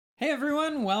Hey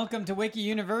everyone, welcome to Wiki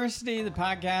University, the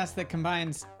podcast that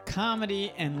combines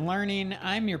comedy and learning.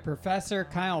 I'm your professor,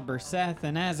 Kyle Berseth,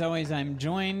 and as always, I'm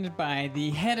joined by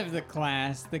the head of the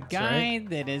class, the guy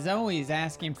that is always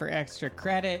asking for extra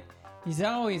credit. He's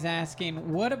always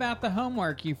asking, what about the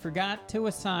homework? You forgot to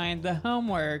assign the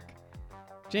homework.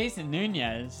 Jason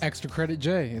Nunez. Extra Credit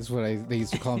J is what they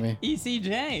used to call me.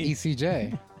 ECJ.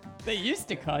 ECJ. They used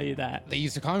to call you that. They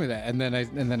used to call me that, and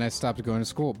then I stopped going to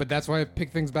school. But that's why I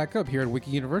picked things back up here at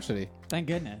Wiki University Thank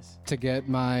goodness. to get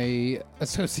my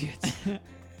associates.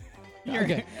 Your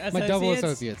My double associates?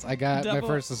 associates. I got my Double-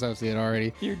 first associate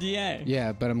already. Your DA.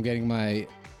 Yeah, but I'm getting my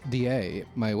DA.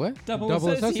 My what? Double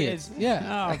associates.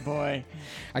 Yeah. Oh, boy.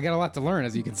 I got a lot to learn,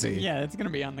 as you can see. Yeah, it's going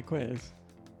to be on the quiz.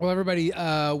 Well, everybody,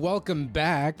 welcome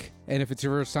back. And if it's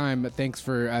your first time, thanks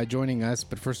for joining us.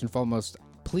 But first and foremost,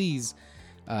 please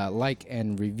like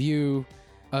and review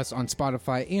us on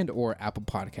Spotify and or Apple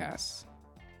Podcasts.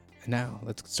 And now,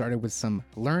 let's get started with some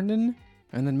learning,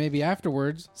 and then maybe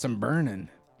afterwards, some burning.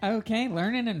 Okay,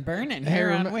 learning and burning Hey,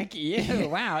 here on rem- Wiki. Ew,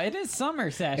 wow, it is summer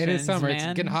sessions, It is summer. man.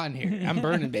 It's getting hot in here. I'm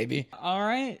burning, baby. All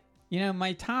right. You know,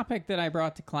 my topic that I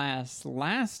brought to class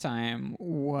last time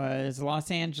was Los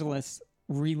Angeles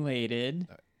related.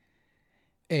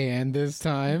 And this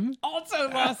time, Also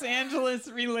Los Angeles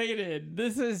related.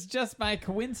 This is just by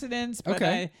coincidence, but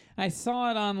Okay. I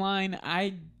saw it online.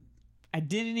 I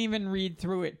didn't even read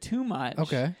through it too much.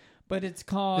 okay. But it's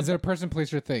called... Is it a person,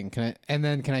 place, or thing? Can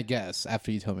I guess after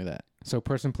you tell me that? So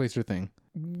person, place, or thing.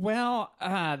 Well,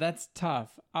 that's tough.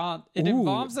 It Ooh,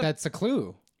 involves that's a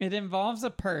clue. It involves a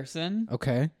person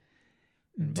Okay.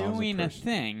 Involves doing a person.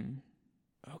 thing.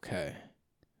 Okay.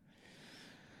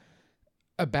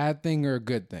 A bad thing or a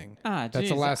good thing? That's the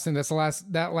geez. last thing. That's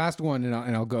that last one, and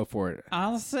I'll go for it.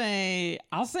 I'll say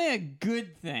a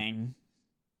good thing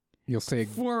You'll say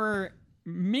for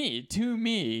me, to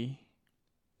me,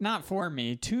 not for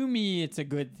me. To me, it's a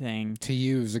good thing. to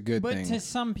you is a good But thing. to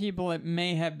some people, it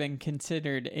may have been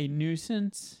considered a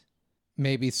nuisance.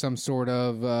 Maybe some sort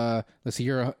of let's see,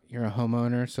 you're a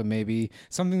homeowner, so maybe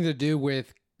something to do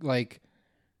with like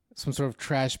some sort of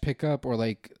trash pickup or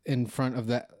like in front of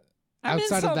the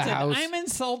outside of the house. I'm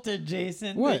insulted,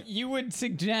 Jason, What? that you would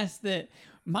suggest that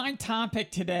my topic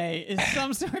today is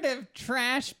some sort of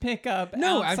trash pickup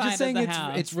No, outside I'm just saying of the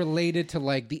house. it's related to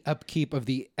like the upkeep of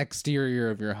the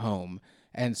exterior of your home.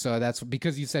 And so that's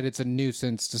because you said it's a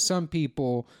nuisance to some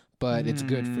people, but it's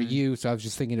good for you. So I was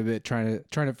just thinking of it, trying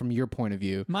it from your point of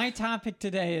view. My topic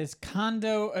today is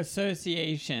condo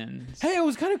associations. Hey, I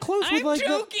was kind of close with I'm like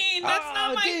joking. That's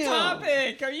not my damn.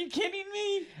 topic. Are you kidding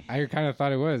me? I kind of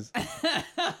thought it was.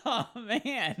 Oh,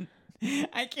 man.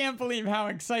 I can't believe how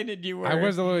excited you were. I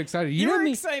was a little excited. You know were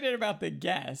me. excited about the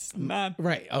guest, not,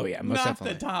 Right. Oh yeah, most not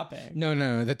definitely. the topic.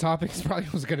 No. The topic probably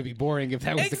was going to be boring if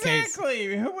that was the case.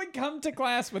 Exactly. Who would come to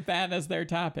class with that as their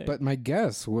topic? But my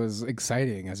guess was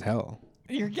exciting as hell.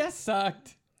 Your guest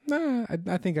sucked. Nah,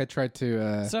 I think I tried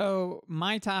to. So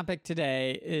my topic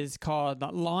today is called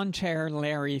Lawn Chair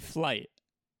Larry Flight.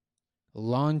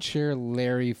 Lawn chair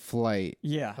Larry flight.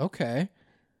 Yeah. Okay.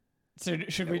 So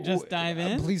should we just dive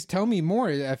in? Please tell me more.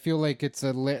 I feel like it's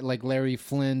like Larry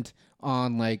Flint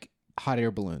on like hot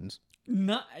air balloons.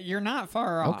 No, you're not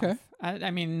far off. Okay.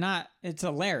 I mean, not. It's a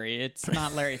Larry. It's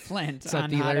not Larry Flint. It's not on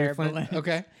the hot Larry air Flint? balloons.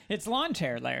 Okay. It's Lawn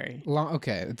Chair Larry.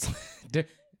 Okay, it's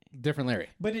different Larry.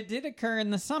 But it did occur in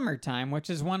the summertime, which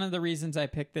is one of the reasons I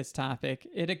picked this topic.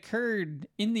 It occurred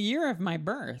in the year of my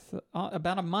birth,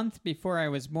 about a month before I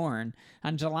was born,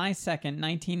 on July 2nd,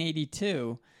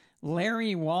 1982.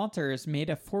 Larry Walters made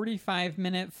a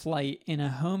 45-minute flight in a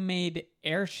homemade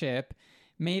airship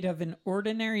made of an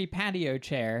ordinary patio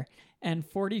chair and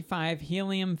 45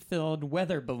 helium-filled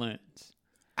weather balloons.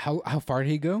 How far did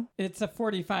he go? It's a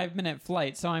 45-minute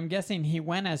flight, so I'm guessing he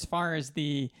went as far as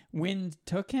the wind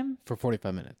took him For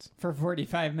 45 minutes. for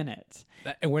 45 minutes.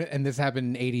 And this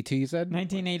happened in 82, you said?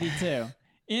 1982.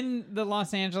 In the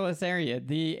Los Angeles area,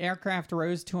 the aircraft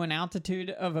rose to an altitude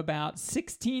of about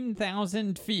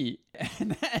 16,000 feet.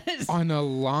 And that is On a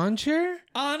lawn chair?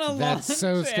 on a That's lawn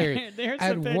so chair. scary. There's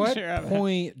At a what picture of it.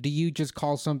 point do you just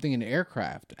call something an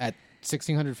aircraft? At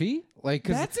 1,600 feet? Like,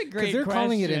 That's a great they're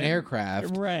calling it an question.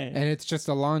 aircraft. Right. And it's just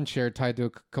a lawn chair tied to a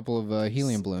couple of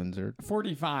helium balloons. Or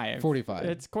 45. 45.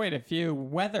 It's quite a few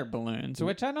weather balloons,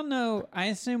 which I don't know. I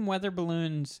assume weather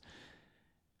balloons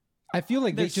I feel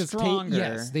like They're they just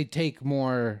stronger. they take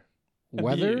more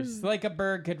weather. abuse. Like a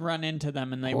bird could run into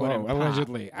them and they Whoa, wouldn't pop.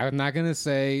 allegedly. I'm not going to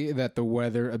say that the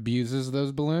weather abuses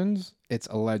those balloons. It's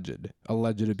alleged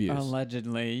abuse.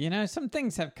 Allegedly. You know, some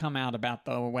things have come out about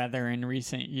the weather in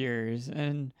recent years,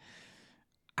 and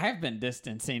I've been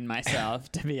distancing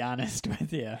myself, to be honest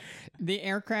with you. The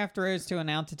aircraft rose to an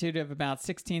altitude of about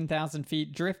 16,000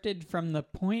 feet, drifted from the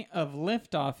point of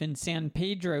liftoff in San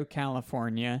Pedro,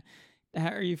 California.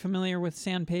 Are you familiar with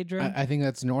San Pedro? I think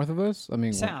that's north of us. I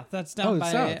mean, South. That's down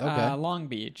by south. Okay. Long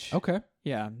Beach. Okay.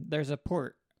 Yeah, there's a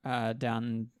port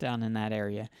down in that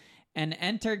area. And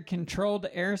entered controlled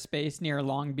airspace near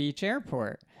Long Beach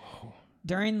Airport. Whoa.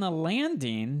 During the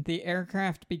landing, the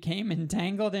aircraft became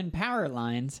entangled in power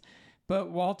lines,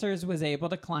 but Walters was able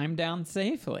to climb down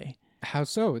safely. How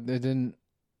so? They didn't.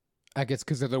 I guess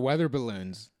because of the weather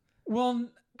balloons. Well,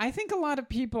 I think a lot of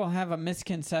people have a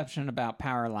misconception about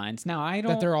power lines. Now, I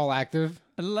don't. That they're all active?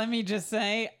 Let me just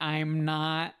say, I'm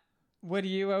not. What do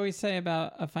you always say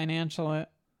about a financial?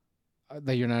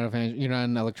 That you're not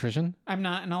an electrician? I'm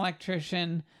not an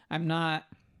electrician. I'm not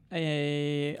not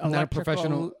a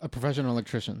professional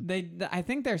electrician. I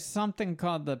think there's something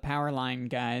called the power line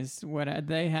guys.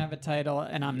 They have a title,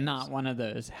 and I'm not one of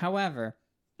those. However,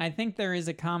 I think there is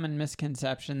a common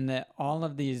misconception that all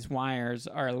of these wires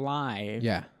are live.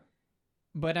 Yeah.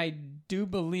 But I do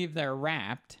believe they're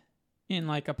wrapped in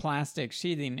like a plastic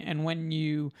sheathing. And when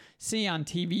you see on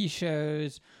TV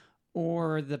shows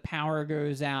or the power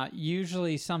goes out,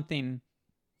 usually something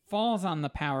falls on the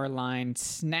power line,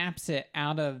 snaps it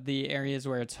out of the areas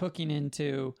where it's hooking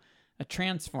into a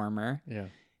transformer. Yeah.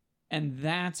 And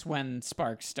that's when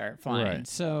sparks start flying. Right.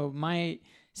 So my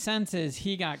sense is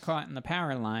he got caught in the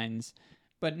power lines,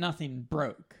 but nothing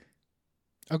broke.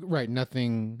 Okay, right.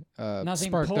 Nothing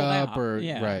sparked pulled up out. or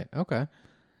Yeah. Right. Okay.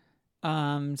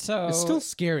 So it's still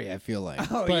scary, I feel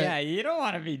like. Oh, yeah, you don't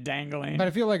want to be dangling. But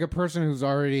I feel like a person who's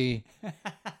already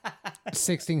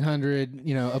 1,600,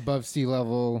 above sea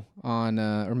level on,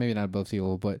 or maybe not above sea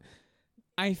level, but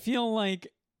I feel like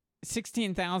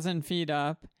 16,000 feet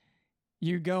up,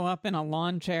 you go up in a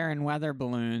lawn chair and weather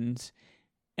balloons,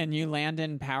 and you land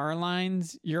in power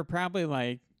lines, you're probably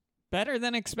like better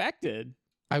than expected.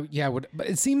 But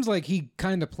it seems like he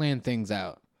kind of planned things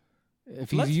out.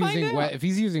 If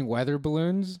he's using weather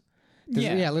balloons,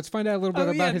 let's find out a little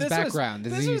bit about his background.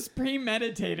 This was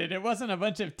premeditated. It wasn't a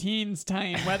bunch of teens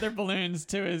tying weather balloons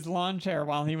to his lawn chair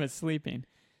while he was sleeping.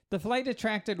 The flight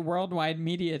attracted worldwide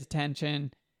media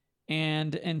attention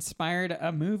and inspired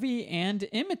a movie and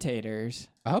imitators.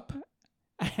 Up?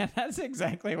 That's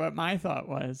exactly what my thought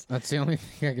was. That's the only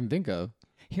thing I can think of.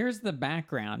 Here's the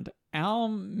background. Al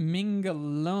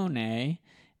Mingalone,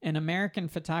 an American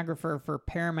photographer for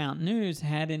Paramount News,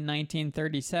 had in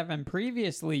 1937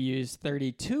 previously used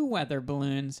 32 weather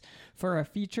balloons for a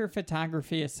feature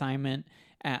photography assignment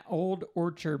at Old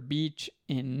Orchard Beach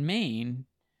in Maine,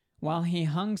 while he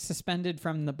hung suspended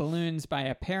from the balloons by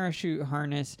a parachute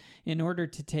harness in order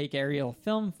to take aerial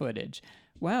film footage.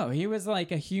 Wow, he was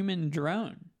like a human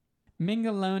drone.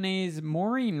 Mingalone's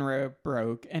mooring rope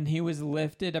broke, and he was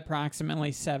lifted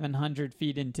approximately 700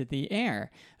 feet into the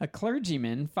air. A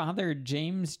clergyman, Father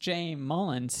James J.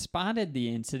 Mullins, spotted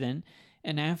the incident,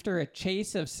 and after a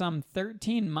chase of some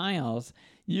 13 miles,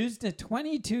 used a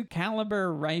 .22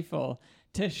 caliber rifle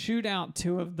to shoot out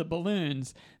two of the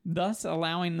balloons, thus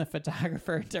allowing the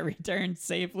photographer to return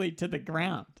safely to the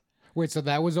ground. Wait, so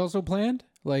that was also planned?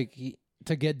 Like,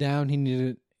 to get down, he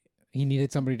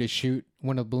needed somebody to shoot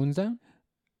one of the balloons down?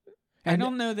 I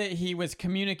don't know that he was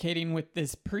communicating with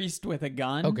this priest with a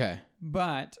gun. Okay.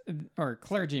 Or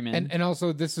clergyman. And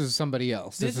also, this is somebody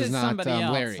else. This is not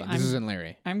Larry. This isn't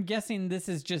Larry. I'm guessing this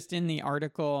is just in the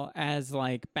article as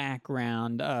like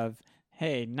background of,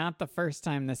 hey, not the first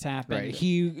time this happened. Right.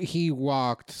 He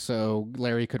walked so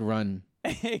Larry could run.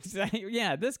 Exactly.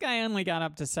 Yeah, this guy only got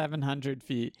up to 700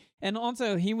 feet. And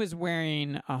also, he was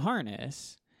wearing a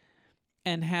harness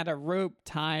and had a rope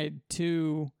tied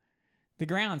to the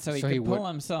ground so he could pull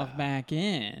himself back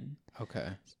in. Okay.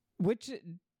 Which,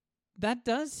 that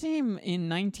does seem in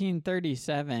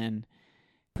 1937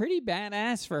 pretty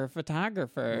badass for a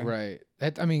photographer. Right.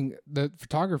 The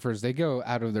photographers, they go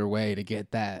out of their way to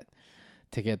get that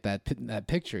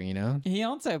picture, He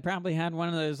also probably had one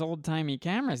of those old-timey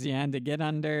cameras you had to get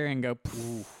under and go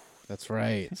poof. That's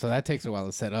right. So that takes a while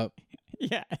to set up.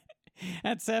 Yeah,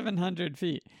 at 700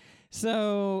 feet.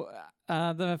 So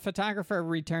the photographer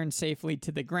returned safely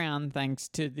to the ground thanks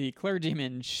to the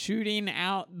clergyman shooting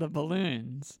out the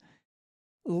balloons.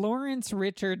 Lawrence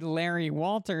Richard Larry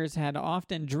Walters had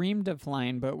often dreamed of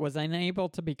flying, but was unable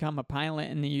to become a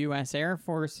pilot in the U.S. Air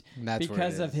Force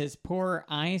because of his poor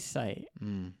eyesight.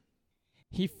 Mm.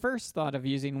 He first thought of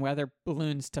using weather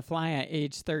balloons to fly at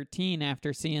age 13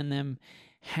 after seeing them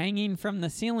hanging from the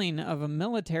ceiling of a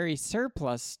military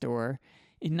surplus store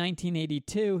In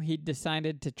 1982, he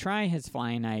decided to try his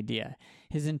flying idea.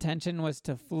 His intention was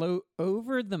to float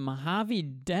over the Mojave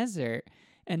Desert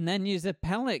and then use a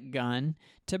pellet gun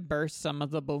to burst some of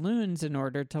the balloons in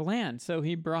order to land. So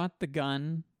he brought the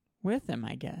gun with him,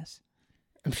 I guess.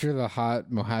 I'm sure the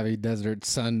hot Mojave Desert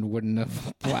sun wouldn't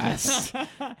have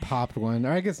popped one.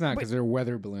 Or I guess not, because they're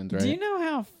weather balloons, right? Do you know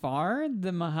how far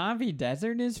the Mojave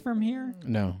Desert is from here?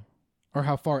 No. Or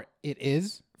how far it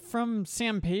is? From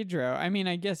San Pedro. I mean,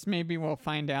 I guess maybe we'll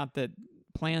find out that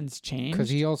plans change. Because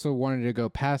he also wanted to go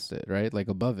past it, right? Like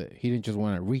above it. He didn't just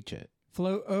want to reach it.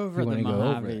 Float over You the wanna go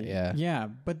Mojave. over it, yeah. Yeah,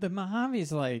 but the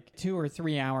Mojave's like 2 or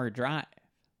 3 hour drive.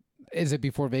 Is it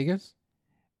before Vegas?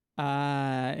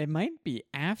 It might be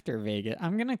after Vegas.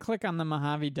 I'm gonna click on the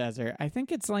Mojave Desert. I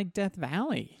think it's like Death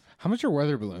Valley. How much are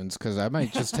weather balloons? Because I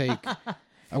might just take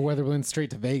a weather balloon straight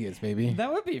to Vegas, baby.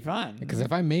 That would be fun. Because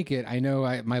if I make it, I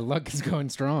know my luck is going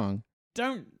strong.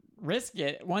 Don't risk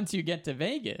it once you get to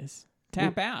Vegas.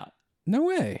 Tap out. No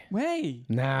way. Way.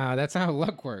 Nah, that's not how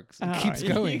luck works. It keeps You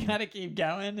going. gotta keep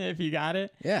going if you got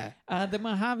it. Yeah. The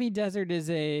Mojave Desert is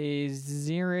a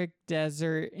xeric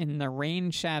desert in the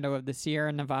rain shadow of the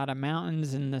Sierra Nevada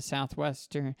mountains in the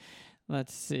southwestern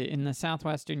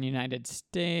United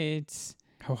States.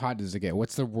 How hot does it get?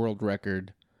 What's the world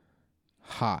record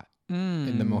hot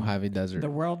in the Mojave Desert? The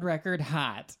world record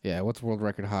hot. Yeah, what's world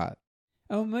record hot?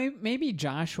 Oh, maybe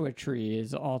Joshua Tree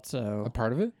is A also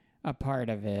part of it? a part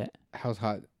of it. How's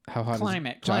hot? How hot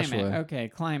Climate. is Joshua? Okay,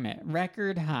 climate.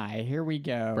 Record high. Here we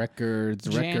go. Records.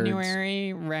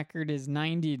 January record is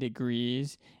 90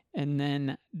 degrees. And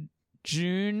then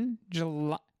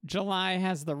July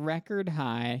has the record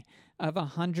high of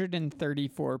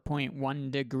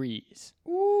 134.1 degrees.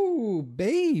 Ooh,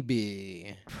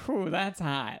 baby. Ooh, that's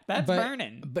hot. That's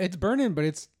burning. But it's burning, but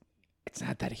it's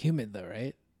not that humid though,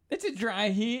 right? It's a dry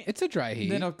heat. It's a dry heat.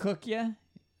 That'll cook you.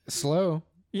 Slow.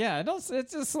 Yeah,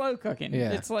 it's a slow cooking.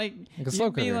 Yeah. It's like Like a slow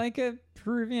you'd be cooker. like a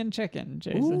Peruvian chicken,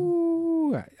 Jason.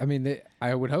 Ooh, I mean,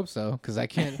 I would hope so, because I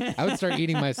can't. I would start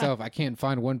eating myself. I can't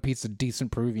find one piece of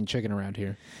decent Peruvian chicken around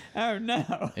here. Oh,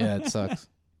 no. Yeah, it sucks.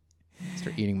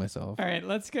 Start eating myself. All right,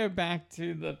 let's go back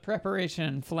to the preparation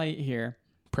and flight here.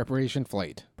 Preparation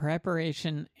flight.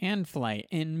 Preparation and flight.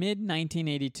 In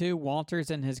mid-1982, Walters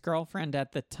and his girlfriend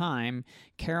at the time,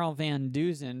 Carol Van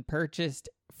Duzen, purchased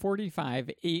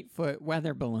 45 8-foot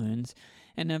weather balloons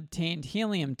and obtained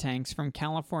helium tanks from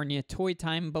California Toy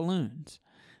Time Balloons.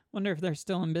 Wonder if they're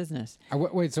still in business.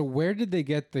 Wait, so where did they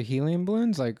get the helium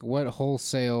balloons? Like, what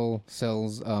wholesale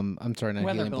sells? I'm sorry, not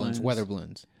Weather helium balloons. balloons. Weather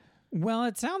balloons. Well,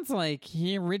 it sounds like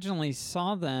he originally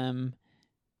saw them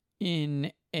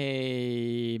in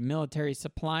a military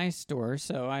supply store,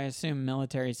 so I assume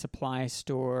military supply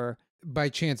store. By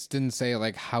chance, didn't say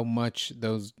like how much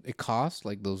it cost,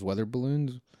 like those weather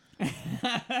balloons.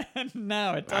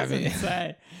 No, it doesn't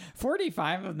say.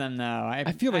 45 of them, though.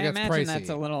 I feel like I that's imagine pricey. that's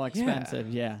a little expensive.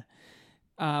 Yeah.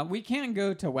 We can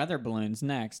go to weather balloons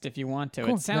next if you want to.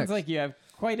 Cool, It sounds next. like you have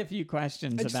quite a few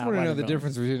questions I just about want to know weather the balloons.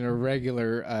 difference between a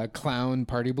regular clown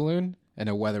party balloon and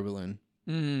a weather balloon.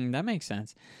 That makes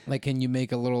sense. Like, can you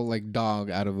make a little like dog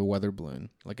out of a weather balloon,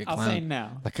 like a clown? I'll say no.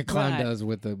 Like a clown But does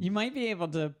with the You might be able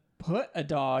to put a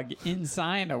dog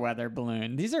inside a weather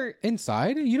balloon. These are,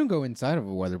 inside. You don't go inside of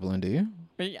a weather balloon, do you?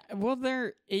 well,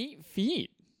 they're 8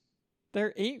 feet.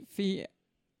 They're 8 feet.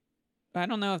 I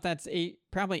don't know if that's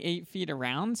probably 8 feet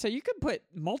around. So you could put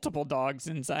multiple dogs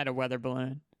inside a weather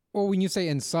balloon. Well, when you say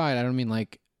inside, I don't mean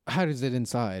like how does it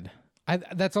inside?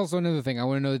 That's also another thing. I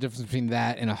want to know the difference between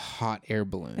that and a hot air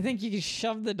balloon. I think you can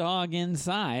shove the dog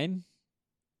inside,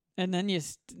 and then you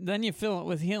fill it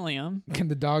with helium. Can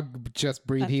the dog just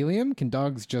breathe helium? Can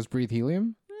dogs just breathe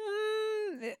helium?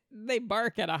 They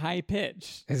bark at a high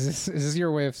pitch. Is this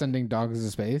your way of sending dogs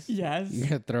to space? Yes. You're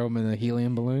gonna throw them in a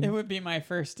helium balloon? It would be my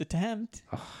first attempt.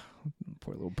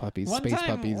 Poor little puppies, One space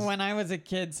time puppies. when I was a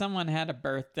kid, someone had a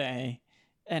birthday,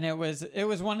 and it was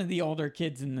one of the older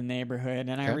kids in the neighborhood,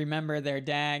 and I Okay. remember their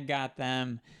dad got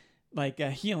them like a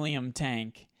helium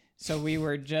tank. So we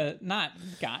were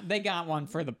they got one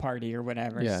for the party or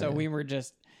whatever. Yeah, so yeah. we were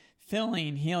just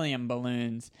filling helium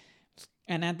balloons.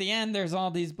 And at the end, there's all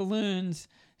these balloons.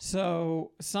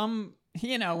 So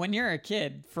when you're a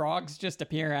kid, frogs just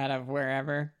appear out of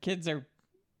wherever. Kids are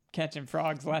catching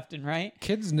frogs left and right.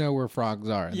 Kids know where frogs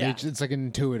are. Yeah. It's like an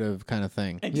intuitive kind of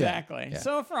thing. Exactly. Yeah.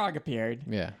 So a frog appeared.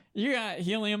 Yeah. You got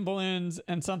helium balloons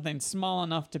and something small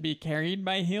enough to be carried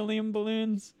by helium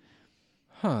balloons.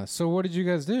 Huh. So what did you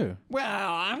guys do?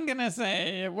 Well, I'm gonna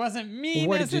say it wasn't me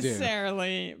What did you do?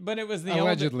 necessarily, but it was the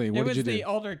Allegedly, what did you do? the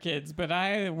older kids. But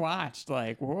I watched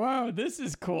like, whoa, this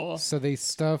is cool. So they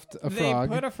stuffed a They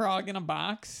frog. put a frog in a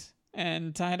box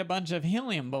and tied a bunch of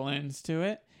helium balloons to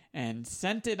it and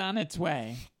sent it on its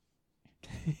way.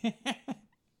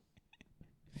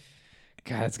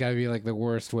 God, it's got to be like the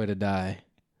worst way to die.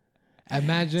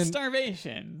 Imagine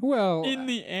Starvation. Well, In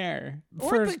the air. Or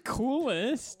first- the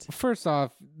coolest. first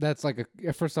off, that's like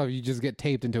first off, you just get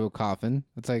taped into a coffin.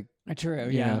 It's like, True,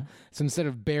 you know, so instead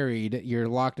of buried, you're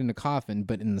locked in a coffin,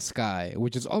 but in the sky,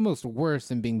 which is almost worse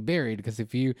than being buried, because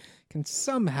if you can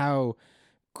somehow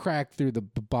crack through the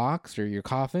box or your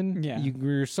coffin, Yeah.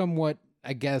 you're somewhat,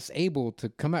 I guess, able to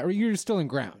come out, or you're still in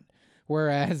ground.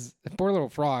 Whereas poor little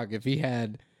frog, if he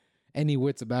had any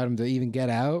wits about him to even get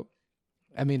out,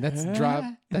 I mean, that's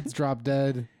drop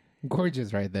dead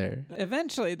gorgeous right there.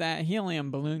 Eventually, that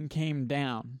helium balloon came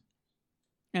down.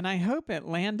 And I hope it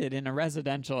landed in a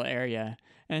residential area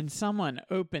and someone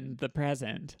opened the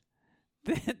present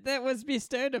that was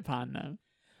bestowed upon them.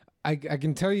 I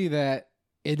can tell you that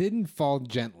it didn't fall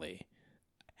gently.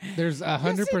 There's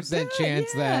 100%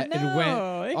 chance that it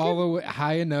went all the way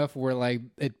high enough where like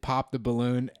it popped the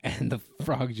balloon and the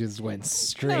frog just went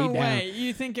straight No down. way.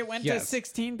 You think it went to Yes.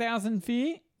 16,000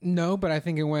 feet? No, but I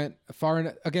think it went far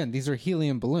enough. Again, these are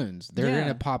helium balloons. They're Yeah. going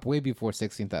to pop way before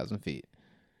 16,000 feet.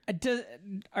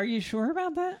 Are you sure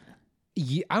about that?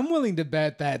 Yeah, I'm willing to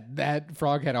bet that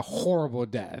frog had a horrible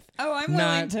death. Oh, I'm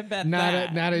willing to bet not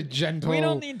that. Not a gentle. We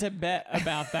don't need to bet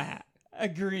about that.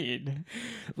 Agreed.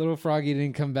 Little froggy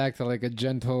didn't come back to like a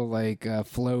gentle, like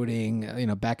floating,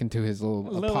 back into his little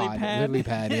Lily pod. pad. Lily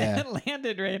pad, yeah. It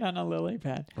landed right on a lily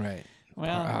pad. Right.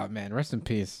 Well, Oh, man, rest in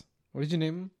peace. What did you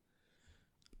name him?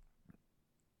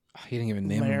 Oh, he didn't even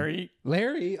name him. Larry.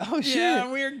 Larry? Oh, shit. Yeah,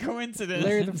 weird coincidence.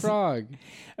 Larry the frog.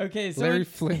 Okay, so Larry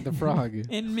Flint the frog.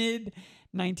 in mid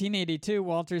 1982,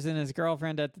 Walters and his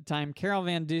girlfriend at the time, Carol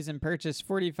Van Dusen, purchased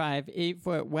 45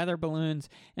 8-foot weather balloons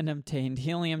and obtained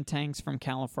helium tanks from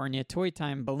California Toy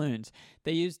Time Balloons.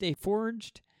 They used a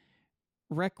forged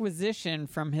requisition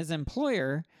from his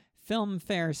employer, Film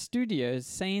Fair Studios,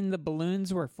 saying the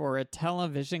balloons were for a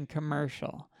television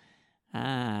commercial.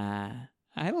 Ah,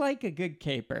 I like a good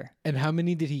caper. And how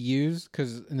many did he use?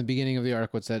 Because in the beginning of the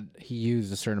article, it said he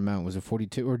used a certain amount. Was it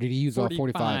 42? Or did he use all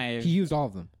 45? 45. He used all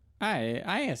of them.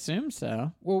 I assume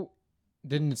so. Well,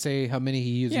 didn't it say how many he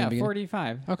used in Yeah, the beginning?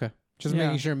 45. Okay. Just Yeah.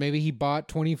 making sure. Maybe he bought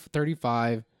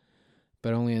 35,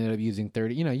 but only ended up using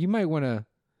 30. You might want to,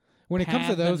 when it comes to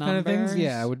Pad the those kind of things, numbers.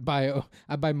 yeah,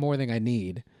 I'd buy more than I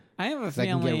need. I have a I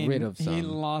can feeling get rid of he some.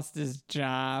 lost his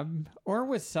job or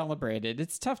was celebrated.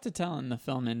 It's tough to tell in the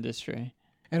film industry.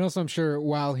 And also, I'm sure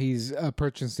while he's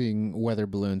purchasing weather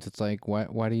balloons, it's like,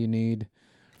 why do you need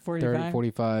 45?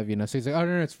 45? So he's like, oh,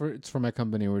 no, it's for my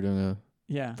company. We're doing a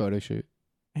Yeah, photo shoot.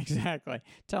 exactly.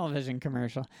 Television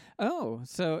commercial. Oh,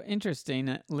 so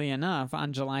interestingly enough,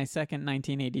 on July 2nd,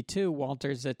 1982,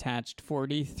 Walters attached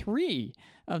 43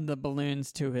 of the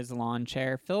balloons to his lawn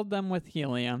chair, filled them with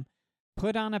helium,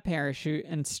 put on a parachute,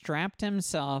 and strapped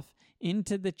himself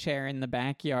into the chair in the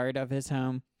backyard of his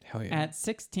home Hell yeah. at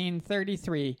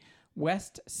 1633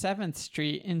 West 7th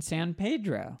Street in San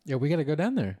Pedro. Yeah, we got to go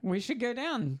down there. We should go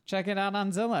down, check it out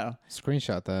on Zillow.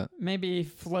 Screenshot that. Maybe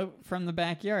float from the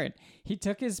backyard. He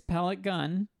took his pellet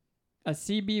gun, a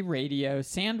CB radio,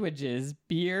 sandwiches,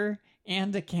 beer,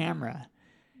 and a camera.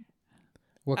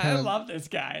 What I kind of love this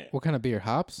guy. what kind of beer?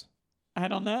 Hops? I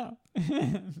don't know.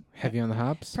 Heavy on the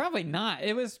hops? Probably not.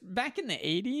 It was back in the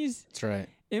 80s. That's right.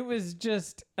 It was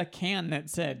just a can that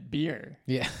said beer.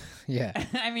 Yeah. Yeah.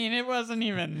 I mean, it wasn't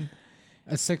even...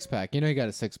 A 6-pack. He got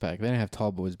a 6-pack. They didn't have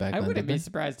tall boys back I then. wouldn't did be they?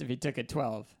 surprised if he took a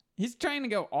 12. He's trying to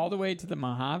go all the way to the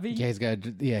Mojave. Yeah, he's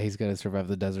got to survive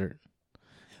the desert.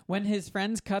 When his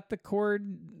friends cut the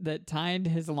cord that tied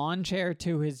his lawn chair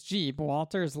to his Jeep,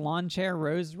 Walter's lawn chair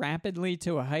rose rapidly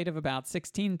to a height of about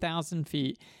 16,000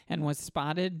 feet and was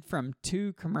spotted from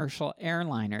 2 commercial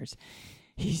airliners.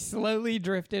 He slowly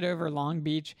drifted over Long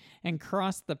Beach and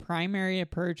crossed the primary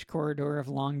approach corridor of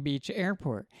Long Beach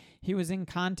Airport. He was in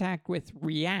contact with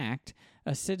REACT,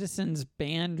 a citizens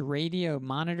band radio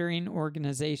monitoring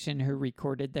organization who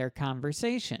recorded their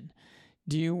conversation.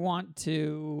 Do you want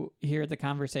to hear the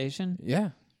conversation? Yeah.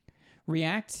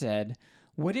 REACT said,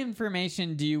 "What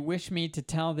information do you wish me to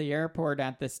tell the airport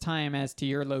at this time as to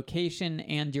your location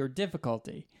and your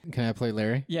difficulty?" Can I play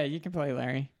Larry? Yeah, you can play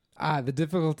Larry. The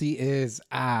difficulty is,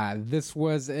 this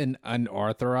was an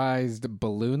unauthorized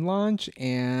balloon launch,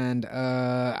 and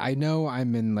I know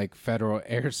I'm in like federal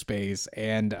airspace,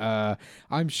 and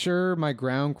I'm sure my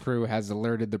ground crew has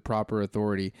alerted the proper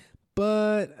authority,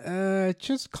 but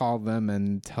just call them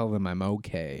and tell them I'm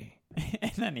okay.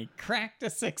 And then he cracked a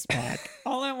 6-pack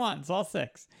all at once, all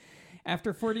 6.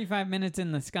 After 45 minutes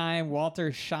in the sky,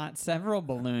 Walter shot several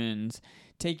balloons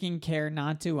taking care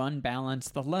not to unbalance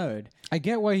the load. I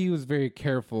get why he was very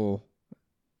careful,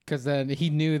 because then he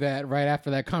knew that right after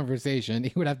that conversation,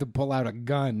 he would have to pull out a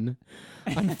gun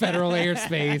on federal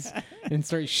airspace and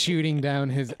start shooting down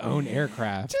his own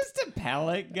aircraft. Just a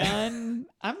pellet gun.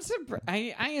 I'm surprised.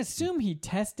 I assume he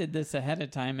tested this ahead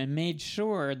of time and made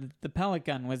sure that the pellet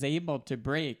gun was able to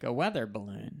break a weather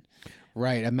balloon.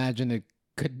 Right. Imagine it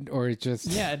could, or it just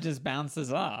it just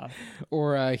bounces off.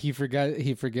 Or he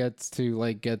forgets to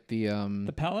like get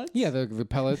the pellets. Yeah, the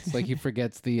pellets. Like he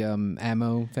forgets the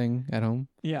ammo thing at home.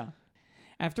 Yeah.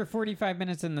 After 45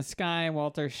 minutes in the sky,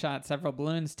 Walter shot several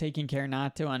balloons, taking care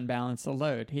not to unbalance the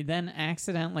load. He then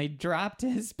accidentally dropped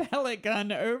his pellet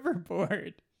gun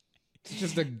overboard. It's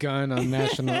just a gun on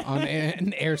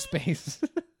an airspace.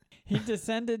 He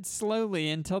descended slowly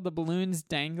until the balloon's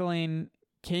dangling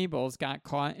cables got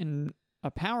caught in a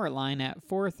power line at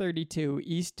 432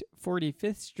 East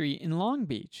 45th Street in Long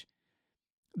Beach.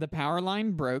 The power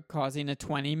line broke, causing a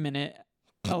 20-minute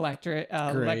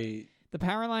The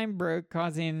power line broke,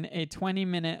 causing a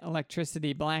 20-minute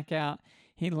electricity blackout.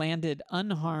 He landed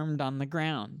unharmed on the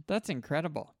ground. That's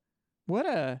incredible. What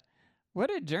a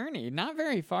journey. Not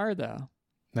very far, though.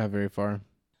 Not very far.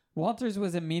 Walters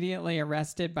was immediately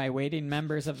arrested by waiting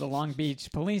members of the Long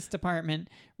Beach Police Department.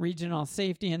 Regional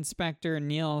Safety Inspector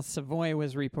Neil Savoy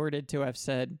was reported to have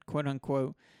said, quote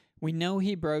unquote, "We know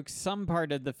he broke some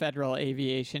part of the Federal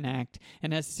Aviation Act,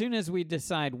 and as soon as we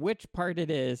decide which part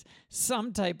it is,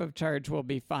 some type of charge will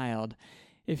be filed.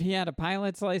 If he had a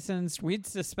pilot's license, we'd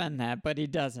suspend that, but he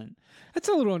doesn't." That's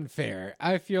a little unfair.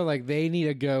 I feel like they need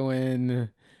to go in,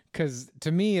 because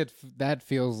to me, that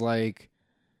feels like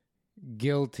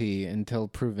guilty until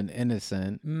proven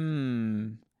innocent.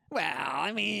 Well,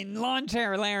 I mean, Lawn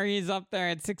Chair Larry's up there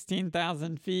at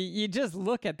 16,000 feet. You just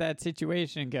look at that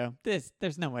situation and go,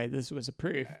 there's no way this was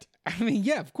approved. I mean,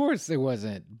 yeah, of course it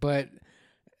wasn't, but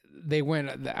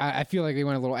I feel like they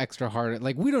went a little extra hard.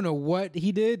 Like, we don't know what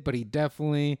he did, but he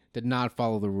definitely did not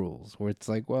follow the rules, where it's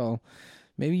like, well,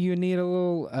 maybe you need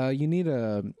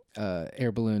a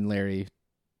air balloon Larry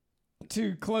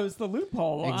to close the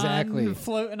loophole. Exactly. On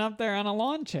floating up there on a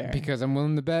lawn chair. Because I'm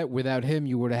willing to bet without him,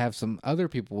 you would have some other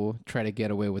people try to get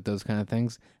away with those kind of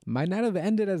things. Might not have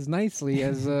ended as nicely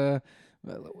as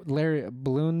Larry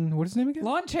Balloon. What's his name again?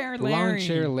 Lawn Chair Larry. Lawn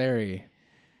Chair Larry.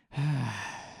 Are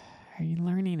you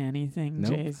learning anything,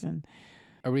 Nope. Jason?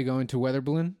 Are we going to weather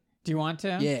balloon? Do you want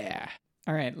to? Yeah.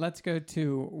 All right, let's go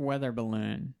to weather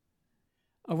balloon.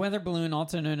 A weather balloon,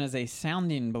 also known as a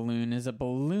sounding balloon, is a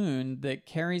balloon that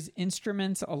carries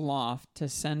instruments aloft to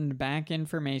send back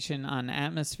information on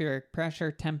atmospheric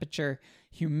pressure, temperature,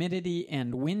 humidity,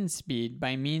 and wind speed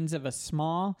by means of a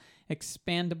small,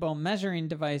 expandable measuring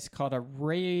device called a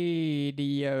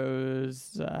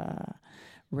radiosonade.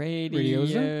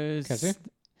 Radioson?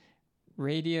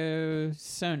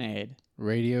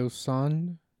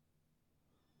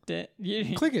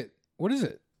 Click it. What is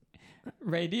it?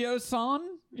 Radioson?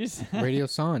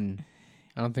 Radioson.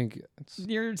 I don't think it's...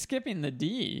 You're skipping the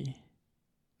D.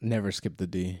 Never skip the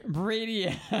D.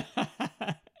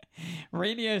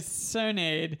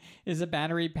 Radiosonade is a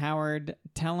battery-powered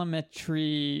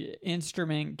telemetry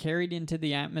instrument carried into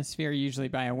the atmosphere, usually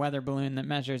by a weather balloon that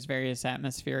measures various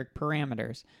atmospheric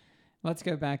parameters. Let's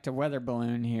go back to weather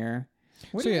balloon here.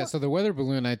 So the weather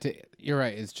balloon, you're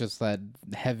right, it's just that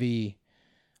heavy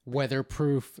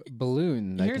weatherproof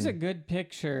balloon. Here's a good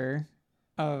picture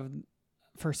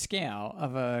for scale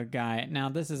of a guy. Now,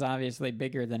 this is obviously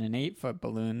bigger than an 8-foot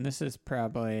balloon. This is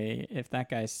probably, if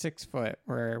that guy's 6 foot,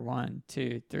 we're 1,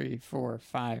 2, 3, 4,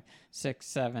 5, 6,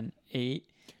 7, 8.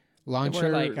 We're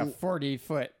like a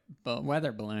 40-foot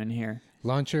weather balloon here.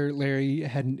 Launcher Larry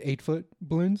had 8-foot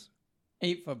balloons?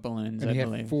 8-foot balloons, and I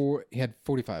believe. He had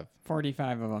 45.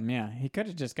 45 of them, yeah. He could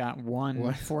have just got one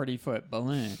 40-foot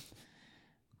balloon.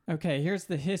 Okay, here's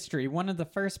the history. One of the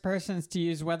first persons to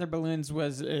use weather balloons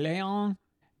was Léon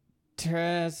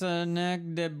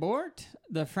Trezenec de Bort,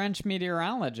 the French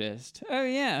meteorologist. Oh,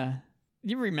 yeah.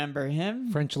 You remember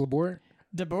him. French Labort?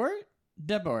 De Bort?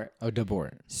 De Bort. Oh, De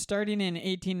Bort. Starting in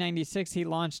 1896, he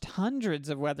launched hundreds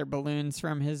of weather balloons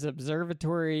from his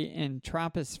observatory in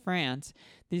Troppes, France.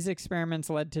 These experiments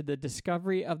led to the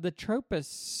discovery of the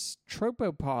tropopause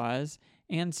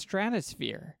and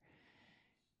stratosphere.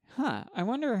 I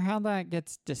wonder how that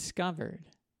gets discovered.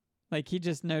 Like, he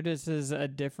just notices a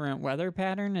different weather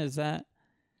pattern? Is that...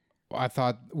 I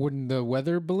thought, wouldn't the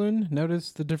weather balloon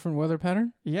notice the different weather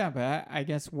pattern? Yeah, but I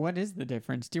guess what is the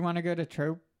difference? Do you want to go to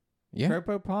Yeah.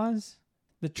 tropopause?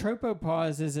 The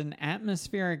tropopause is an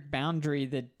atmospheric boundary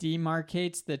that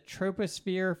demarcates the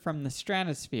troposphere from the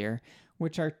stratosphere,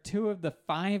 which are two of the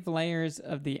 5 layers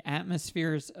of the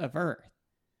atmospheres of Earth.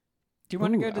 Do you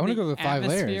want to go to I want to go to the the 5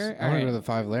 layers. atmosphere? I want to go to the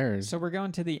 5 layers. So we're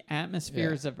going to the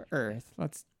atmospheres of Earth.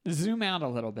 Let's zoom out a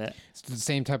little bit. It's the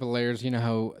same type of layers. You know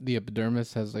how the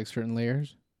epidermis has like certain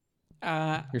layers?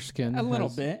 Your skin? A little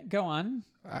has- bit. Go on.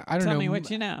 I don't know. Tell me what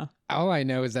you know. All I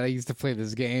know is that I used to play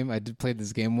this game. I did play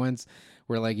this game once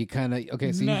where like you kind of,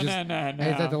 okay, so no, you just, no.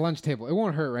 it's at the lunch table. It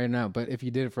won't hurt right now, but if you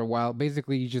did it for a while,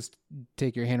 basically you just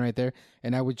take your hand right there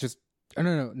and I would just, oh,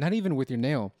 no, not even with your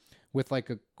nail, with like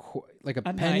a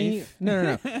penny. Knife.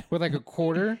 No. With like a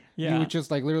quarter, Yeah. you would just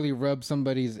like literally rub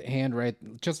somebody's hand right,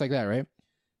 just like that, right?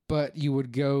 But you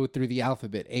would go through the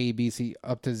alphabet, A, B, C,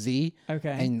 up to Z.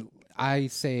 Okay. And I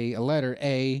say a letter,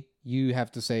 A, you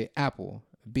have to say apple.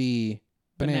 B,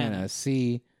 banana.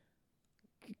 C,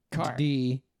 Car.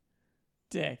 D,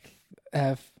 Dick.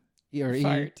 F, or E,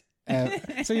 Fart.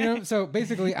 F. So, so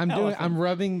basically I'm Elephant.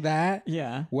 rubbing that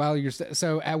Yeah. while you're,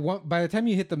 so by the time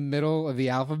you hit the middle of the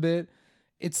alphabet,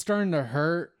 it's starting to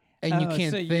hurt and you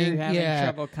can't so think. you're having yeah.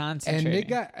 trouble And concentrating. it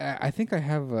got, I think I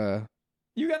have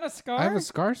You got a scar? I have a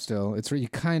scar still. It's you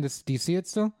kind of, do you see it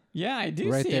still? Yeah, I do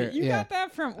Right see there, it. You yeah. got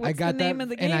that from, what's I got the name that, of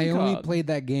the game and I only called? played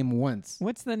that game once.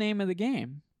 What's the name of the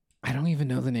game? I don't even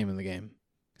know the name of the game.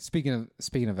 Speaking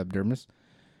of epidermis,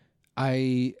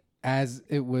 as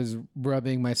it was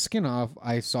rubbing my skin off,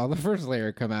 I saw the first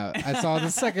layer come out. I saw the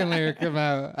second layer come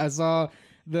out. I saw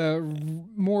the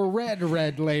more red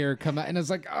layer come out, and I was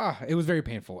like, it was very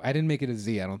painful. I didn't make it a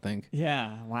Z, I don't think.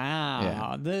 Yeah,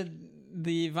 wow.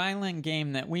 The violent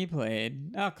game that we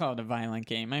played, I'll call it a violent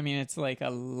game. I mean, it's like a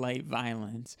light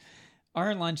violence.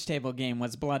 Our lunch table game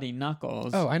was Bloody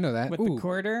Knuckles. Oh, I know that. With Ooh, the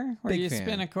quarter, where big you fan.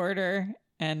 spin a quarter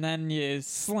and then you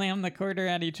slam the quarter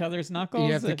at each other's knuckles.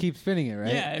 you have to keep spinning it,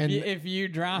 right? Yeah, And if you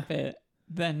drop it,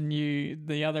 then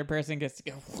the other person gets to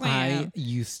go wham. I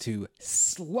used to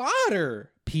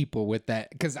slaughter people with that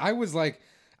because I was like,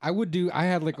 I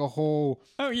had like a whole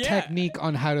technique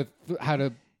on how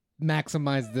to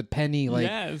maximize the penny, like,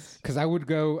 yes. because I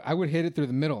would hit it through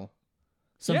the middle.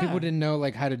 Some Yeah. people didn't know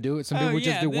like how to do it. Some people would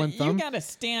just do one thumb. You got to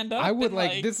stand up. I would and,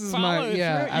 like, this is follow my,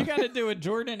 yeah. through. You got to do a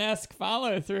Jordan-esque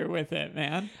follow through with it,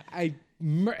 man.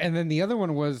 And then the other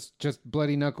one was just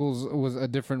Bloody Knuckles was a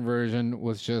different version,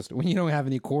 was just when you don't have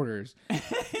any quarters.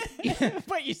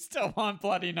 But you still want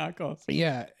Bloody Knuckles.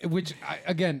 Yeah, which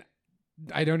I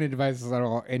don't advise this at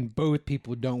all, and both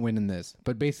people don't win in this.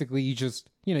 But basically, you just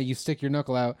you stick your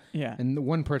knuckle out, Yeah. and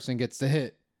one person gets the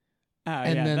hit, Oh,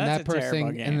 and yeah, then that's a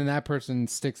terrible game. and then that person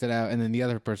sticks it out, and then the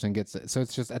other person gets it. So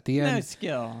it's just at the no end,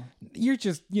 skill. you're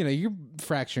just you're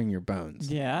fracturing your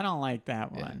bones. Yeah, I don't like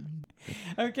that one.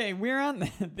 Okay, we're on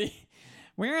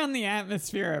we're on the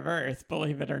atmosphere of Earth,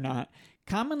 believe it or not,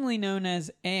 commonly known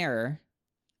as air.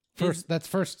 That's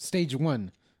first stage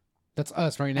 1. That's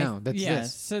us right now. That's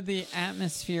this. So the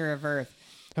atmosphere of Earth.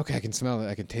 Okay, I can smell it.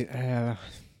 I can taste.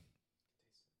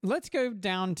 Let's go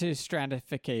down to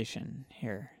stratification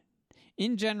here.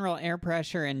 In general, air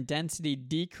pressure and density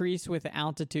decrease with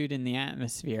altitude in the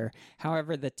atmosphere.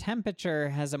 However, the temperature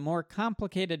has a more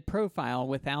complicated profile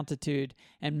with altitude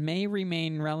and may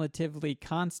remain relatively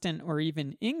constant or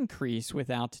even increase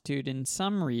with altitude in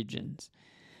some regions.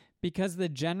 Because the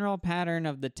general pattern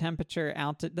of the temperature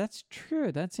altitude, that's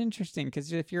true. That's interesting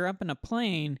because if you're up in a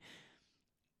plane,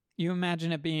 you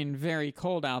imagine it being very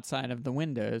cold outside of the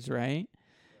windows, right?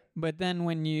 But then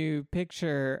when you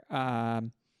picture a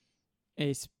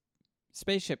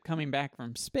spaceship coming back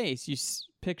from space, you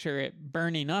picture it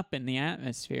burning up in the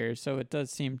atmosphere. So it does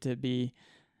seem to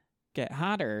get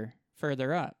hotter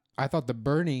further up. I thought the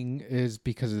burning is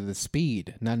because of the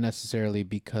speed, not necessarily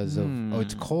because of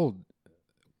it's cold.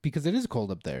 Because it is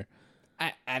cold up there.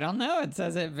 I don't know. It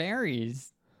says it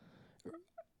varies.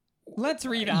 Let's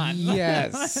read on.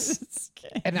 Yes.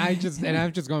 and I'm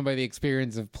just going by the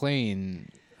experience of playing,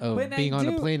 being on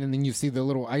a plane, and then you see the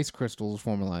little ice crystals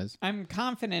formalize. I'm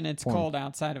confident it's cold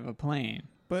outside of a plane,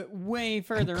 but way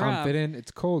further confident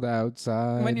it's cold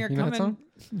outside. When you're know that coming,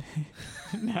 song?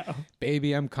 no.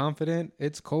 Baby, I'm confident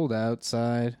it's cold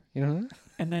outside. You know that?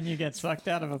 And then you get sucked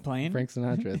out of a plane. Frank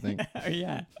Sinatra, I think. Oh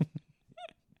yeah.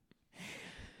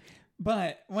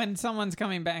 But when someone's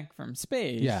coming back from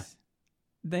space,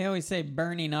 they always say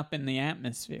burning up in the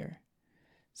atmosphere.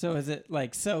 So is it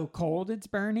like so cold it's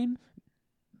burning?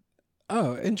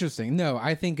 Oh, interesting. No,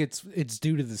 I think it's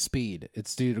due to the speed.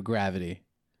 It's due to gravity.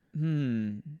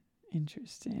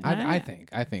 Interesting. I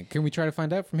think. Can we try to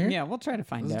find out from here? Yeah, we'll try to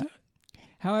find out.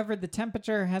 However, the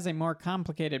temperature has a more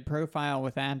complicated profile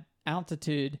with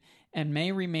altitude and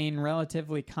may remain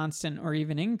relatively constant or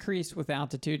even increase with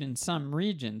altitude in some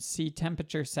regions. See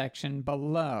temperature section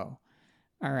below.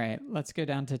 All right, let's go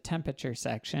down to temperature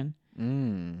section.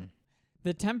 Mm.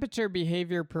 The temperature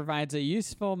behavior provides a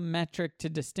useful metric to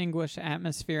distinguish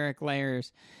atmospheric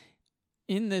layers.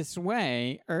 In this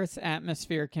way, Earth's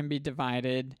atmosphere can be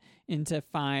divided into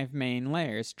 5 main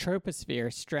layers: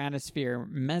 troposphere, stratosphere,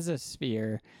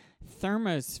 mesosphere,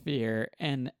 thermosphere,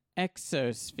 and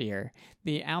exosphere.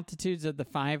 The altitudes of the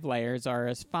 5 layers are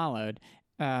as followed.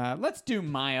 Let's do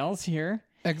miles here.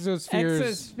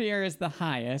 Exosphere is the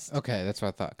highest. Okay, that's what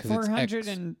I thought. 400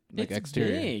 and like it's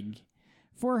exterior. big.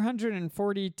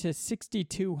 440 to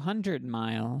 6,200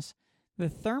 miles. The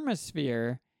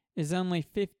thermosphere is only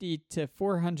 50 to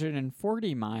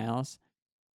 440 miles.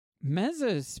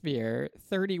 Mesosphere,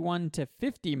 31 to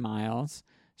 50 miles.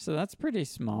 So that's pretty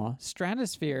small.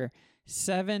 Stratosphere,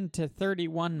 7 to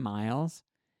 31 miles.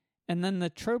 And then the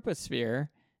troposphere,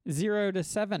 0 to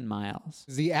 7 miles.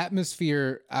 Is the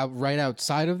atmosphere right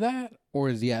outside of that, or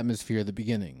is the atmosphere the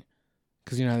beginning?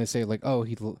 Because you know how they say, like, oh,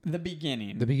 The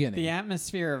beginning. The beginning. The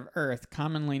atmosphere of Earth,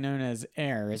 commonly known as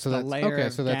air, is So the that's- layer okay,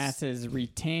 of so that's- gases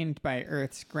retained by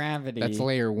Earth's gravity. That's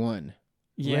layer 1.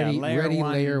 Yeah, ready, layer ready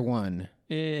 1 layer 1.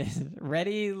 is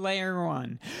ready layer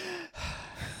 1.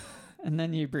 And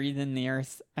then you breathe in the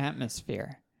Earth's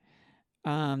atmosphere.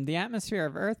 The atmosphere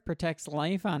of Earth protects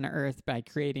life on Earth by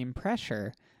creating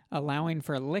pressure, allowing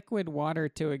for liquid water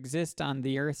to exist on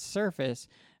the Earth's surface,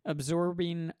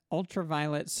 absorbing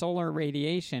ultraviolet solar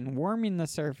radiation, warming the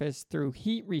surface through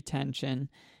heat retention,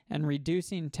 and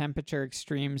reducing temperature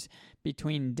extremes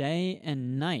between day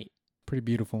and night. Pretty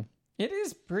beautiful. It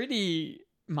is pretty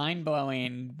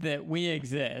mind-blowing that we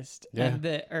exist and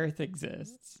that Earth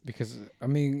exists. Because, I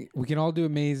mean, we can all do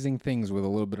amazing things with a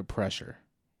little bit of pressure.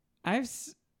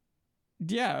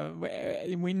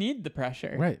 We need the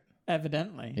pressure. Right.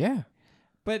 Evidently. Yeah.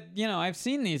 But, I've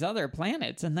seen these other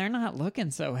planets and they're not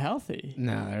looking so healthy.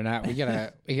 No, they're not. We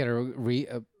gotta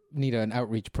need an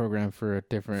outreach program for a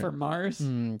different... For Mars?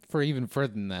 For even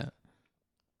further than that.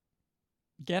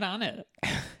 Get on it.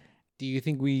 Do you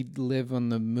think we'd live on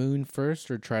the moon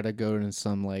first or try to go in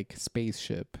some, like,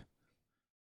 spaceship?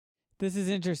 This is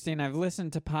interesting. I've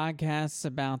listened to podcasts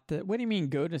about what do you mean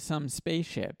go to some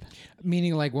spaceship?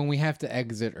 Meaning, like, when we have to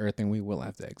exit Earth, and we will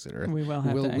have to exit Earth. We will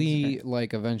have to exit we, Earth.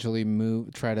 like, eventually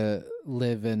try to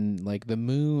live in, like, the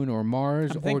moon or Mars?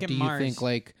 I'm Or thinking do you Mars. think,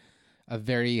 like, a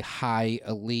very high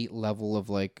elite level of,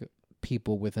 like,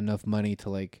 people with enough money to,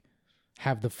 like,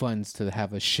 have the funds to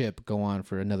have a ship go on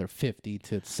for another 50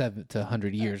 to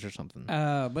 100 years or something?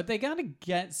 But they got to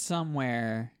get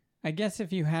somewhere. I guess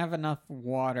if you have enough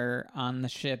water on the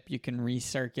ship, you can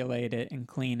recirculate it and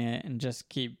clean it and just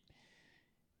keep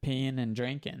peeing and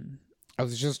drinking. I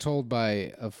was just told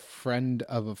by a friend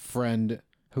of a friend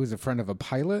who's a friend of a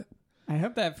pilot, I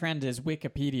hope that friend is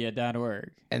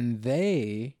wikipedia.org. and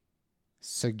they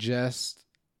suggest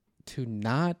to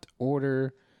not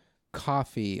order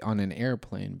coffee on an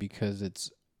airplane because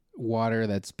it's water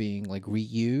that's being, like,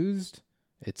 reused.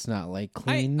 It's not, like,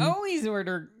 clean. I always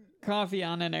order coffee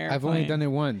on an airplane. I've only done it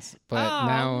once, but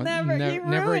now never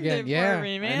never ruined again. it Yeah, for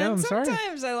me, man. I know. I'm sorry.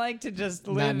 Sometimes I like to just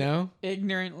Not live know.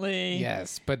 ignorantly.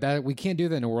 Yes, but that we can't do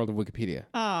that in a world of Wikipedia.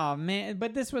 Oh man,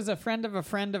 but this was a friend of a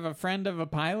friend of a friend of a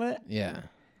pilot. Yeah.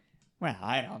 Well,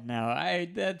 I don't know.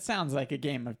 That sounds like a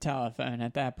game of telephone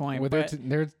at that point. Well, but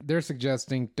they're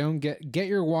suggesting don't get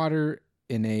your water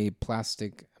in a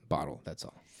plastic bottle. That's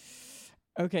all.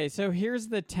 okay, so here's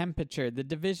the temperature. The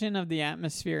division of the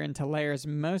atmosphere into layers,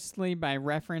 mostly by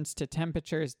reference to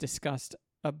temperatures discussed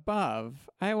above.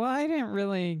 I didn't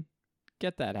really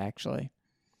get that, actually.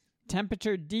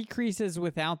 Temperature decreases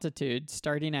with altitude,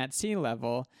 starting at sea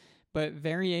level, but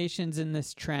variations in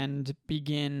this trend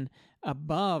begin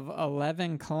above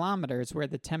 11 kilometers, where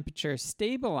the temperature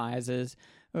stabilizes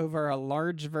over a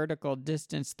large vertical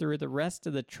distance through the rest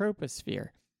of the troposphere.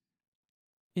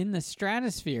 In the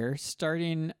stratosphere,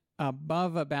 starting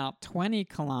above about 20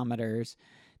 kilometers,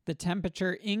 the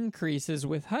temperature increases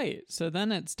with height. So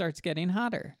then it starts getting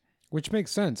hotter. Which makes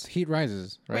sense. Heat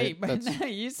rises, right? Wait, but no,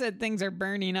 you said things are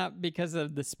burning up because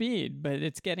of the speed, but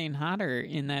it's getting hotter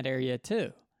in that area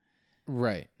too.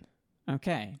 Right.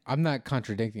 Okay. I'm not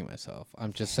contradicting myself.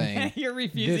 I'm just saying. You're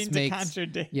refusing to makes-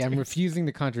 contradict. Yeah, I'm refusing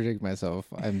to contradict myself.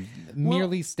 I'm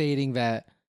merely stating that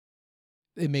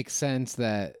it makes sense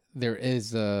that there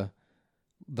is the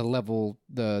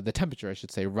temperature, I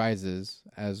should say, rises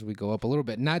as we go up a little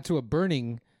bit, not to a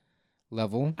burning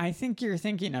level. I think you're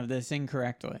thinking of this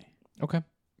incorrectly. Okay,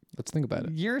 let's think about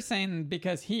it. You're saying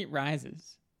because heat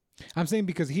rises. I'm saying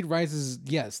because heat rises,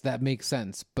 yes, that makes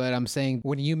sense. But I'm saying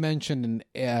when you mentioned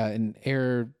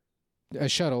a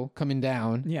shuttle coming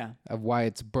down, Yeah. of why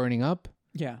it's burning up,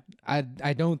 Yeah.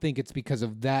 I don't think it's because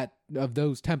of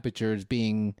those temperatures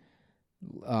being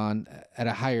at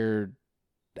a higher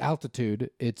altitude.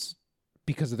 It's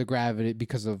because of the gravity,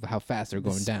 because of how fast they're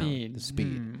going down. The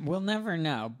speed. We'll never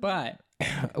know, but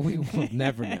We will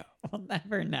never know. we'll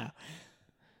never know.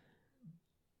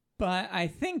 But I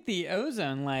think the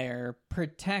ozone layer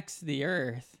protects the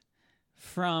Earth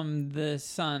from the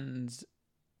sun's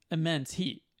immense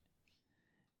heat.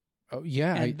 Oh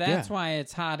yeah, And that's why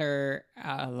it's hotter,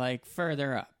 like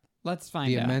further up. Let's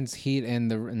find the out. immense heat and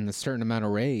the certain amount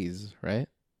of rays, right?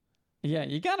 Yeah,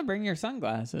 you got to bring your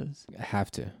sunglasses. I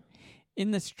have to.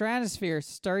 In the stratosphere,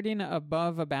 starting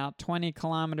above about 20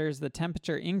 kilometers, the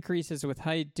temperature increases with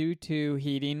height due to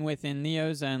heating within the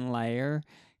ozone layer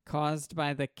caused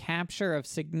by the capture of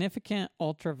significant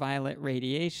ultraviolet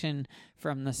radiation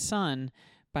from the sun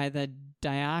by the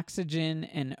dioxygen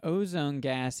and ozone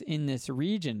gas in this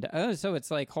region. Oh, so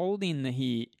it's like holding the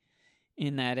heat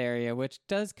in that area, which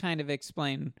does kind of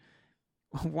explain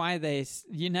why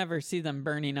you never see them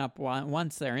burning up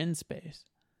once they're in space.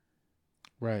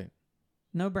 Right.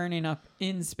 No burning up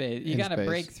in space. You got to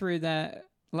break through that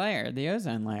layer, the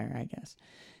ozone layer, I guess.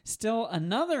 Still,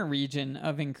 another region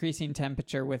of increasing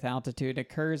temperature with altitude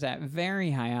occurs at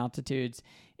very high altitudes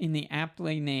in the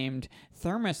aptly named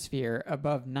thermosphere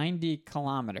above 90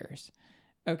 kilometers.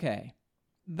 Okay,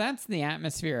 that's the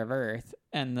atmosphere of Earth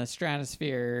and the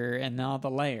stratosphere and all the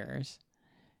layers.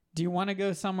 Do you want to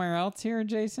go somewhere else here,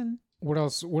 Jason? What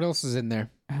else? What else is in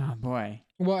there? Oh boy.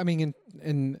 Well, I mean,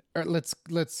 let's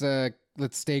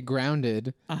stay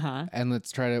grounded. And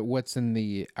let's try to. What's in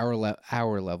the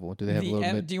hour level? Do they have a little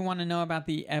bit? Do you want to know about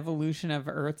the evolution of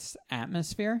Earth's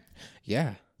atmosphere?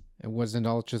 Yeah, it wasn't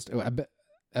all just.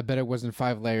 I bet it wasn't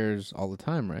 5 layers all the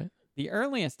time, right? The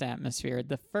earliest atmosphere,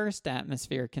 the first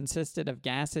atmosphere, consisted of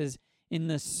gases in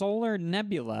the solar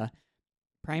nebula,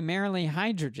 primarily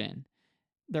hydrogen.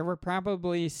 There were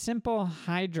probably simple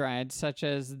hydrides such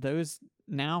as those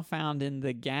now found in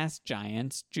the gas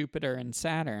giants, Jupiter and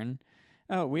Saturn.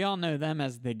 Oh, we all know them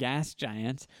as the gas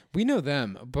giants. We know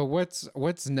them, but what's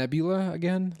nebula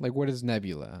again? Like, what is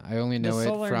nebula? I only know the it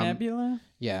solar from nebula?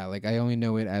 Yeah, like I only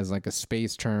know it as like a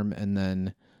space term, and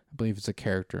then I believe it's a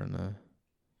character in the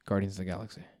Guardians of the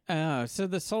Galaxy. Oh, so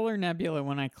the solar nebula,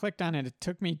 when I clicked on it, it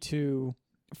took me to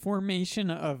formation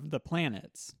of the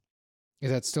planets. Is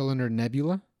that still under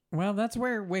nebula? Well, that's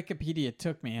where Wikipedia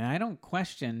took me, and I don't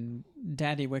question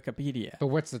Daddy Wikipedia. But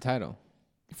what's the title?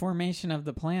 Formation of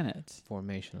the planets.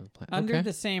 Formation of the planet. Under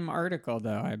the same article,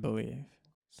 though, I believe.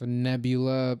 So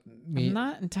nebula. I'm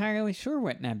not entirely sure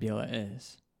what nebula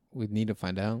is. We need to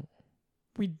find out.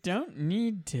 We don't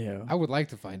need to. I would like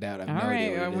to find out. I have All no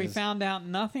idea right, what it we is. found out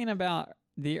nothing about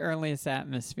the earliest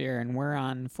atmosphere, and we're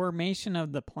on formation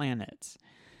of the planets.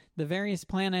 The various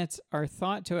planets are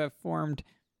thought to have formed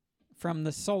from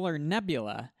the solar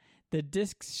nebula, the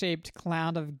disc-shaped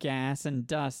cloud of gas and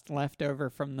dust left over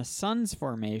from the sun's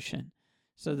formation.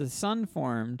 So the sun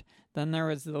formed, then there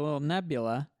was the little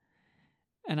nebula,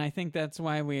 and I think that's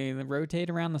why we rotate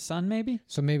around the sun, maybe?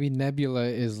 So maybe nebula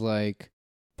is like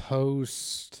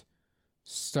post-star,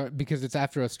 because it's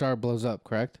after a star blows up,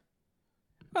 correct?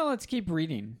 Well, let's keep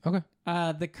reading. Okay.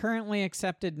 The currently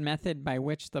accepted method by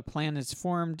which the planets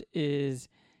formed is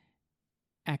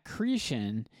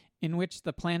accretion, in which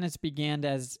the planets began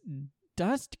as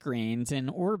dust grains in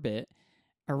orbit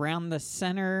around the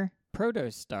center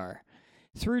protostar.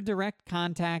 Through direct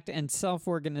contact and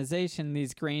self-organization,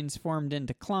 these grains formed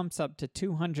into clumps up to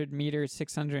 200 meters,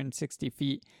 660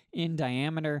 feet in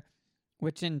diameter,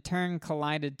 which in turn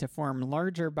collided to form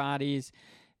larger bodies.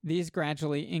 These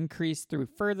gradually increased through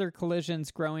further collisions,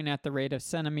 growing at the rate of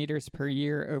centimeters per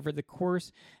year over the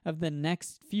course of the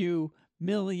next few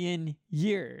million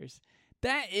years.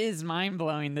 That is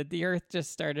mind-blowing that the Earth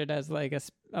just started as like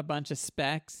a bunch of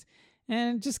specks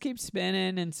and it just keeps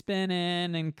spinning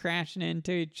and crashing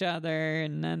into each other.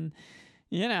 And then,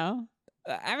 now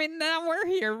we're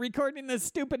here recording this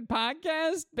stupid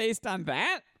podcast based on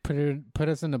that. Put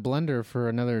us in a blender for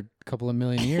another couple of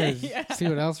million years. Yeah. See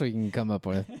what else we can come up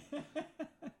with.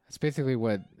 That's basically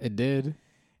what it did.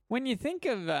 When you think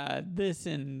of this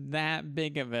in that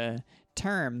big of a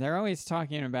term, they're always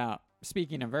talking about,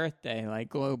 speaking of Earth Day, like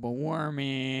global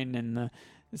warming and the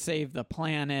save the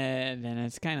planet, and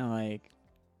it's kind of like,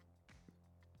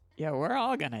 yeah, we're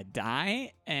all gonna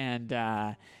die, and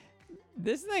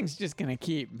this thing's just gonna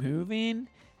keep moving.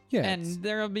 Yeah, and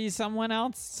there'll be someone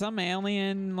else, some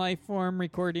alien life form,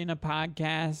 recording a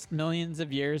podcast millions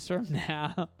of years from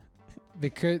now.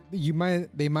 They might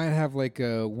have like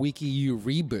a WikiU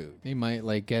reboot. They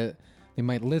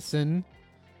might listen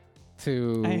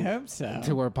to I hope so.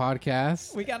 to our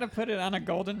podcast. We got to put it on a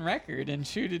golden record and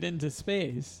shoot it into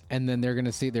space. And then they're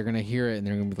gonna hear it, and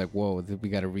they're gonna be like, "Whoa, we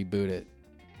got to reboot it.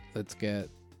 Let's get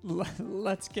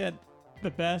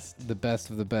the best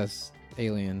of the best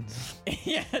aliens."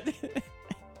 Yeah.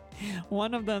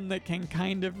 One of them that can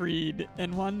kind of read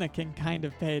and one that can kind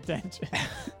of pay attention.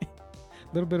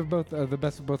 A little bit of both, the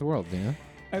best of both worlds, yeah.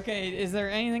 Okay, is there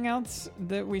anything else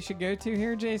that we should go to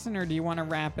here, Jason, or do you want to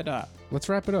wrap it up? Let's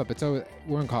wrap it up.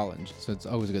 We're in college, so it's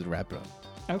always good to wrap it up.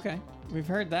 Okay, we've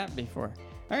heard that before.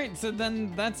 All right, so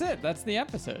then that's it. That's the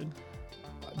episode.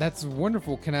 That's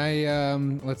wonderful. Can I,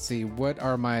 let's see, what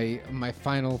are my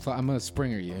final thoughts? I'm going to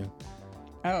Springer you.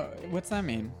 Oh, what's that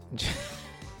mean?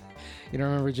 You don't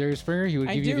remember Jerry Springer? He would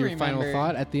give you your final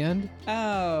thought at the end?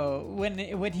 Oh,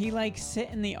 would he like sit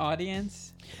in the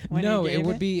audience? No, it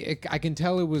would be, I can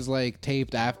tell it was like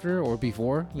taped after or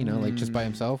before, like just by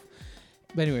himself.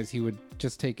 But anyways, he would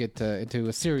just take it into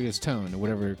a serious tone or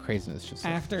whatever craziness. Just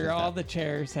after just all that. the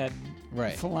chairs had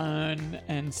flown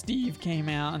and Steve came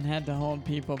out and had to hold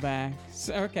people back.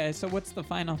 So what's the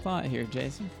final thought here,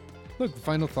 Jason? Look, the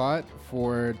final thought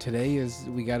for today is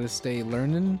we got to stay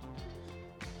learning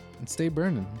and stay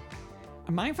burning.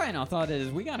 My final thought is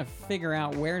we got to figure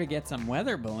out where to get some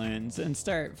weather balloons and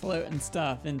start floating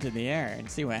stuff into the air and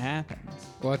see what happens.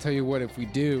 Well, I'll tell you what, if we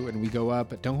do and we go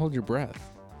up, don't hold your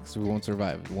breath because we won't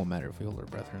survive. It won't matter if we hold our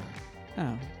breath or not.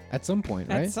 Oh. At some point,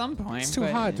 right? At some point. It's too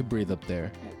hot to breathe up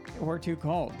there. Or too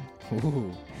cold.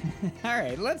 Ooh. All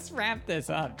right, let's wrap this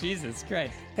up. Jesus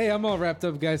Christ. Hey, I'm all wrapped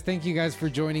up, guys. Thank you guys for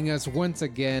joining us once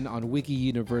again on Wiki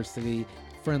University.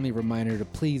 Friendly reminder to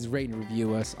please rate and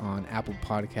review us on Apple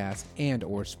Podcasts and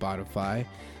or Spotify.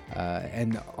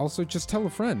 And also just tell a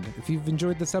friend. If you've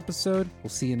enjoyed this episode, we'll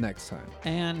see you next time.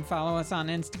 And follow us on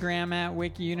Instagram at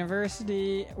Wiki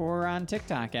University or on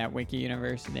TikTok at Wiki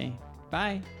University.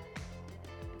 Bye.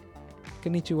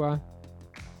 Konnichiwa.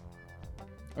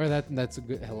 Or that's a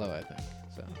good hello, I think.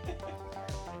 So.